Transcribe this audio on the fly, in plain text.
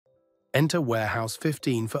Enter Warehouse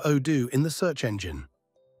 15 for ODOO in the search engine.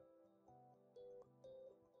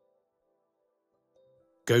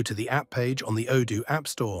 Go to the App page on the ODOO App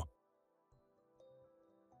Store.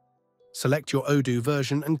 Select your ODOO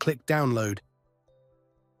version and click Download.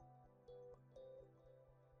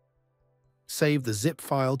 Save the zip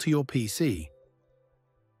file to your PC.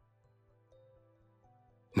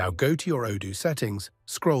 Now go to your ODOO settings,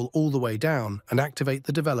 scroll all the way down and activate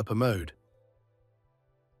the developer mode.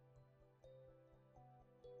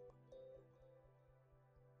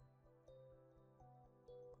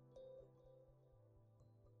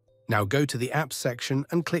 Now go to the Apps section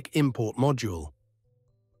and click Import Module.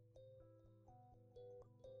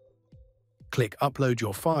 Click Upload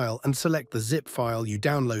your file and select the zip file you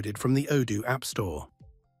downloaded from the ODOO App Store.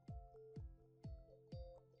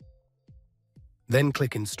 Then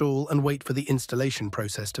click Install and wait for the installation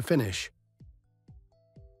process to finish.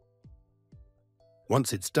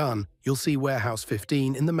 Once it's done, you'll see Warehouse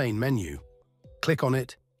 15 in the main menu. Click on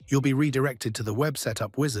it, you'll be redirected to the Web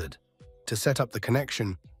Setup wizard. To set up the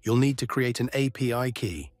connection, you'll need to create an API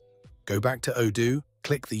key. Go back to ODOO,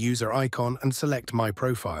 click the user icon and select My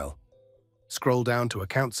Profile. Scroll down to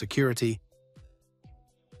Account Security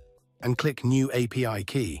and click New API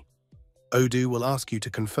Key. ODOO will ask you to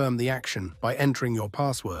confirm the action by entering your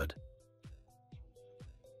password.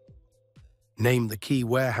 Name the key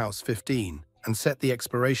Warehouse 15 and set the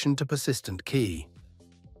expiration to persistent key.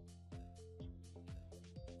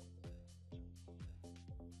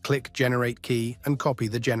 Click Generate Key and copy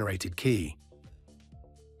the generated key.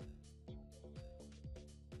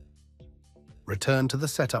 Return to the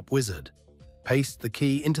Setup wizard. Paste the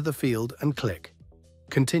key into the field and click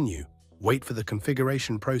Continue. Wait for the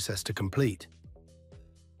configuration process to complete.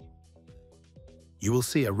 You will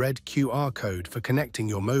see a red QR code for connecting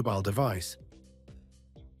your mobile device.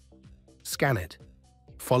 Scan it.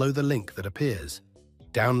 Follow the link that appears.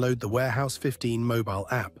 Download the Warehouse 15 mobile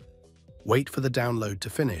app. Wait for the download to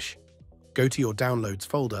finish. Go to your Downloads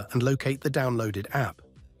folder and locate the downloaded app.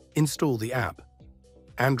 Install the app.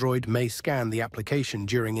 Android may scan the application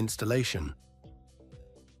during installation.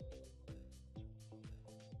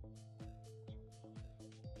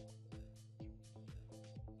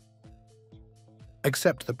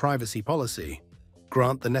 Accept the privacy policy.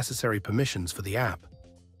 Grant the necessary permissions for the app.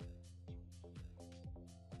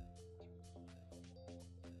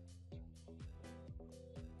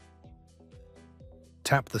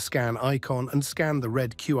 Tap the scan icon and scan the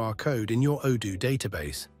red QR code in your ODOO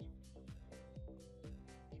database.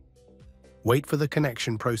 Wait for the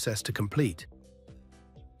connection process to complete.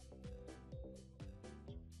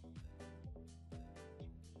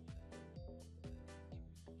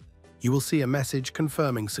 You will see a message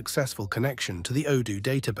confirming successful connection to the ODOO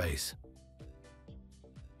database.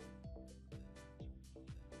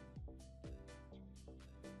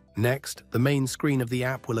 Next, the main screen of the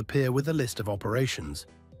app will appear with a list of operations.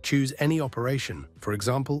 Choose any operation, for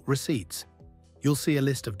example, receipts. You'll see a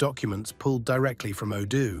list of documents pulled directly from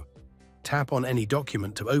ODOO. Tap on any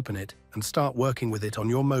document to open it and start working with it on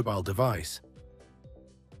your mobile device.